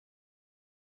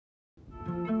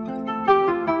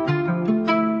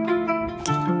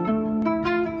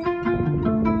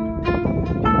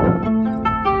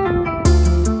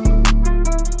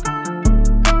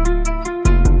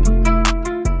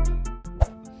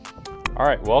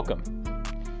Alright, welcome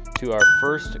to our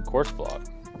first course vlog.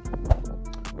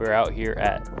 We're out here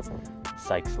at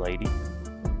Sykes Lady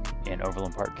in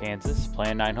Overland Park, Kansas,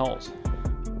 playing 9 holes.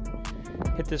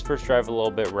 Hit this first drive a little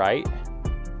bit right,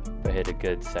 but hit a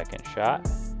good second shot.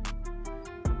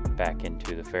 Back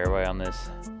into the fairway on this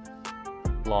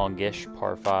longish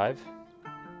par 5.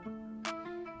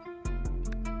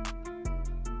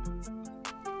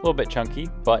 A little bit chunky,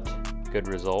 but good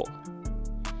result.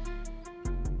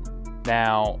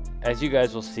 Now, as you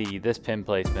guys will see, this pin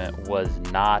placement was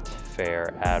not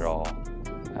fair at all.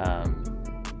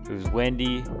 It was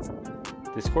windy.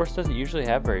 This course doesn't usually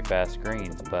have very fast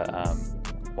greens, but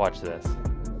watch this.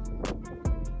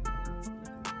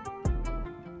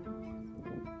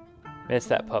 Missed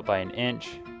that putt by an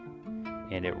inch,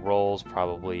 and it rolls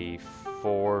probably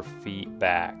 4 feet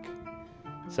back.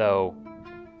 So,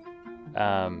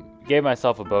 gave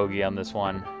myself a bogey on this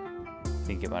one.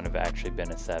 I think it might have actually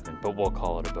been a 7, but we'll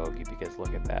call it a bogey because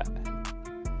look at that.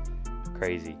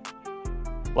 Crazy.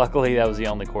 Luckily, that was the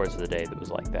only course of the day that was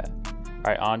like that.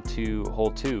 Alright, on to hole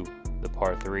 2, the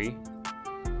par 3.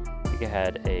 I think I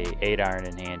had a 8-iron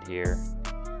in hand here.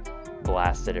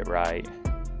 Blasted it right.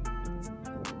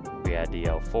 We had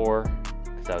DL4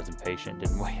 because I was impatient,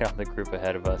 didn't wait on the group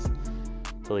ahead of us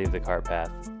to leave the cart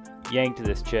path. Yanked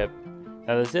this chip.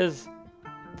 Now this is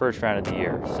first round of the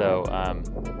year, so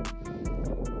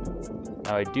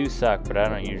now I do suck, but I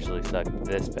don't usually suck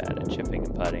this bad at chipping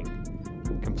and putting.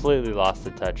 Completely lost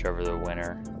the touch over the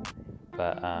winter,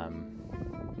 but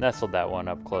nestled that one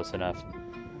up close enough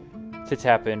to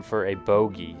tap in for a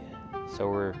bogey. So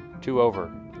we're 2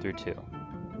 over through 2.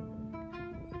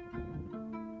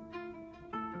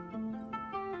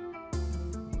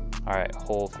 Alright,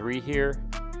 hole 3 here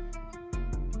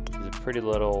is a pretty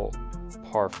little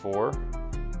par 4.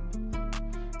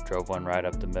 Drove one right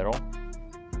up the middle.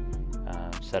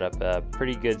 Set up a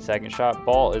pretty good second shot.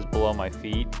 Ball is below my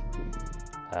feet.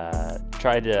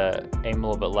 Tried to aim a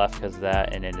little bit left because of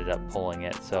that and ended up pulling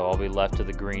it. So I'll be left to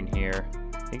the green here.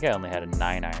 I think I only had a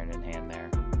 9-iron in hand there.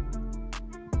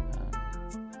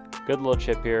 Good little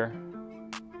chip here.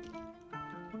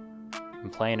 I'm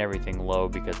playing everything low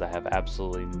because I have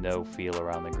absolutely no feel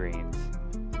around the greens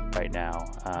right now.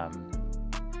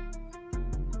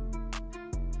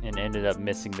 And ended up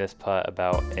missing this putt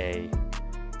about a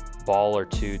ball or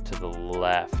 2 to the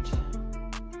left,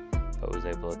 but was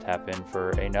able to tap in for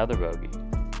another bogey.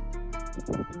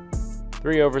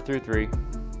 3 over through 3.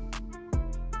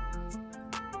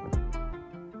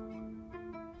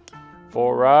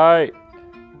 Full right.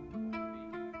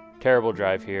 Terrible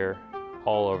drive here,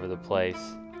 all over the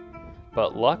place,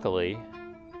 but luckily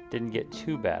didn't get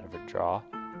too bad of a draw.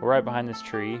 We're right behind this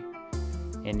tree,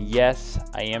 and yes,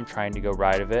 I am trying to go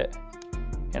right of it,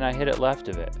 and I hit it left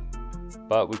of it.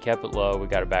 But we kept it low, we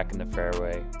got it back in the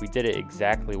fairway. We did it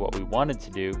exactly what we wanted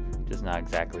to do, just not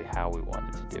exactly how we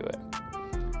wanted to do it.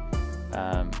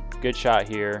 Good shot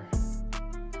here.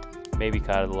 Maybe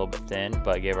caught it a little bit thin,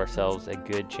 but gave ourselves a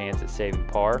good chance at saving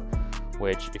par,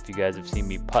 which if you guys have seen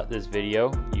me putt this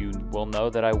video, you will know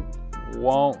that I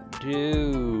won't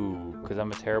do, because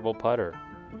I'm a terrible putter.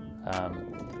 I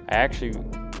actually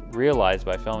realized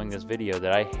by filming this video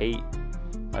that I hate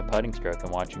my putting stroke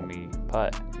and watching me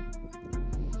putt.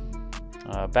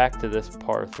 Back to this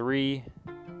par 3,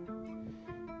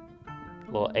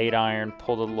 little 8-iron,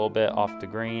 pulled it a little bit off the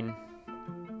green.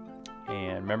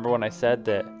 And remember when I said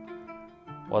that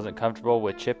wasn't comfortable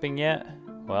with chipping yet?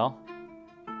 Well,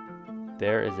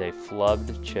 there is a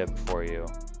flubbed chip for you.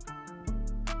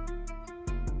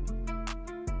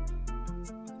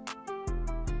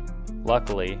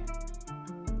 Luckily,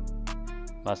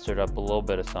 mustered up a little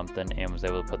bit of something and was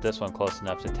able to put this one close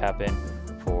enough to tap in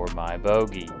for my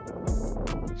bogey.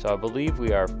 So I believe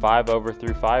we are 5 over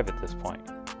through 5 at this point,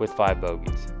 with 5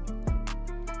 bogeys.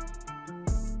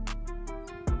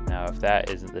 Now, if that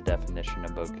isn't the definition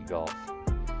of bogey golf.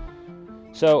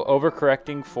 So,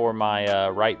 overcorrecting for my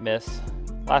right miss.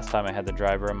 Last time I had the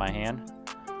driver in my hand.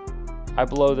 I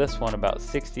blow this one about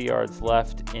 60 yards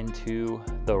left into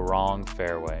the wrong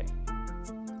fairway.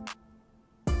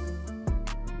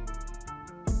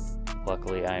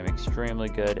 Luckily, I am extremely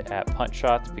good at punt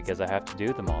shots because I have to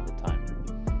do them all the time.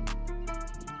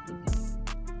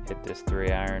 Hit this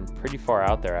 3-iron pretty far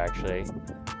out there actually.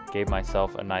 Gave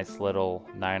myself a nice little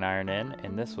 9-iron in,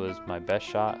 and this was my best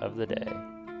shot of the day.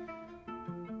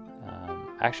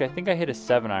 Actually, I think I hit a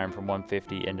 7-iron from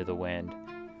 150 into the wind.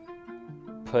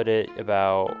 Put it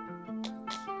about,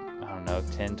 I don't know,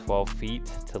 10, 12 feet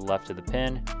to the left of the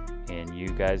pin, and you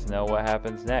guys know what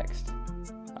happens next.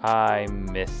 I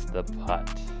missed the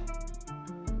putt.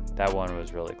 That one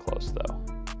was really close though.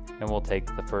 and we'll take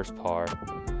the first par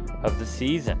of the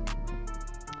season.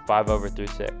 5 over through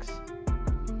 6.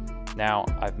 Now,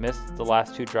 I've missed the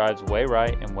last 2 drives way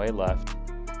right and way left,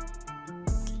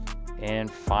 and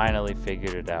finally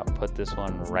figured it out. Put this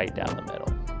one right down the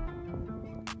middle.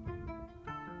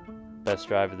 Best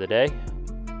drive of the day.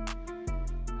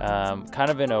 Kind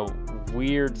of in a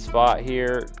weird spot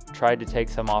here. Tried to take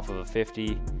some off of a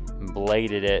 50 and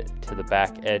bladed it to the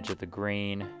back edge of the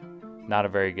green. Not a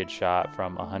very good shot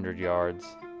from 100 yards.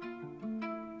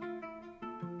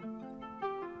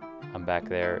 I'm back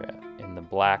there in the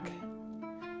black.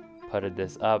 Putted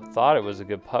this up. Thought it was a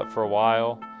good putt for a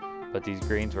while, but these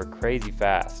greens were crazy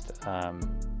fast.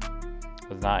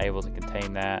 Was not able to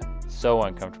contain that. So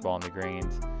uncomfortable on the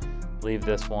greens. Leave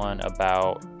this one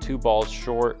about 2 balls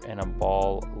short and a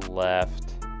ball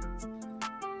left.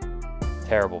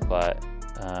 Terrible putt,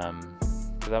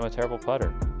 because I'm a terrible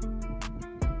putter.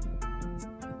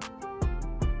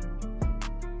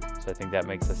 So I think that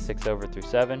makes us 6 over through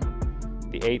 7.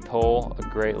 The 8th hole, a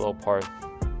great little par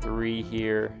 3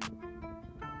 here.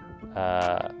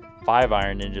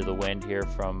 5-iron into the wind here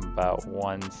from about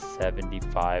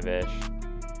 175-ish.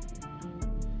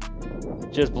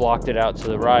 Just blocked it out to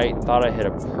the right. Thought I hit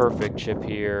a perfect chip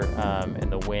here,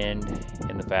 and the wind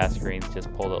in the fast greens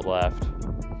just pulled it left.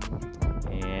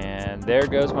 And there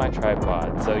goes my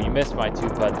tripod. So you missed my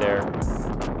 2-putt there.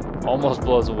 Almost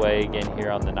blows away again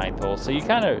here on the 9th hole. So you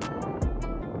kind of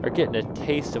are getting a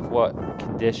taste of what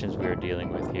conditions we were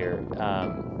dealing with here.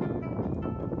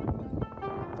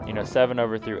 You know, 7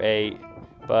 over through 8,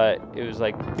 but it was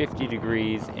like 50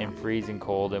 degrees and freezing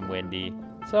cold and windy.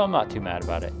 So I'm not too mad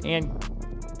about it. And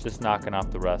just knocking off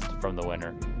the rust from the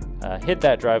winter. Hit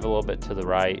that drive a little bit to the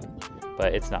right,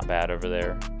 but it's not bad over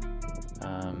there.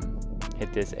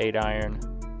 Hit this 8-iron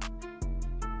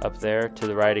up there to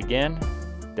the right again.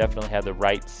 Definitely had the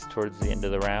rights towards the end of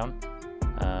the round.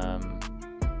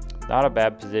 Not a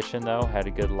bad position though, had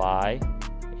a good lie.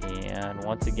 And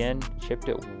once again, chipped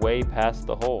it way past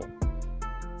the hole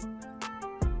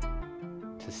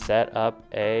to set up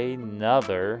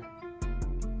another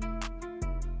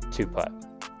 2-putt.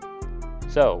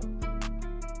 So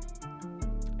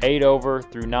 8 over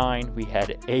through 9, we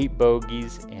had 8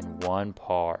 bogeys and 1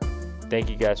 par. Thank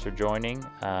you guys for joining.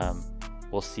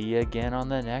 We'll see you again on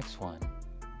the next one.